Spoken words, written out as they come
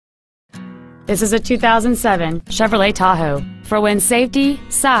This is a 2007 Chevrolet Tahoe for when safety,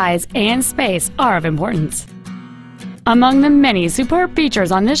 size, and space are of importance. Among the many superb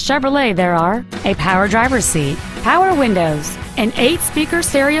features on this Chevrolet there are a power driver's seat, power windows, an 8-speaker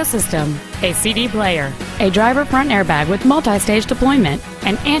stereo system, a CD player, a driver front airbag with multi-stage deployment,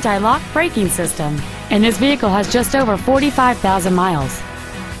 an anti-lock braking system, and this vehicle has just over 45,000 miles.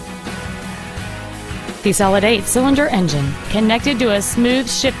 The solid 8-cylinder engine, connected to a smooth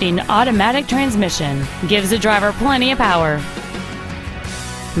shifting automatic transmission, gives the driver plenty of power.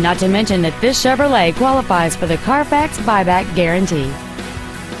 Not to mention that this Chevrolet qualifies for the Carfax buyback guarantee.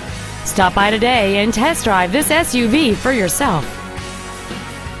 Stop by today and test drive this SUV for yourself.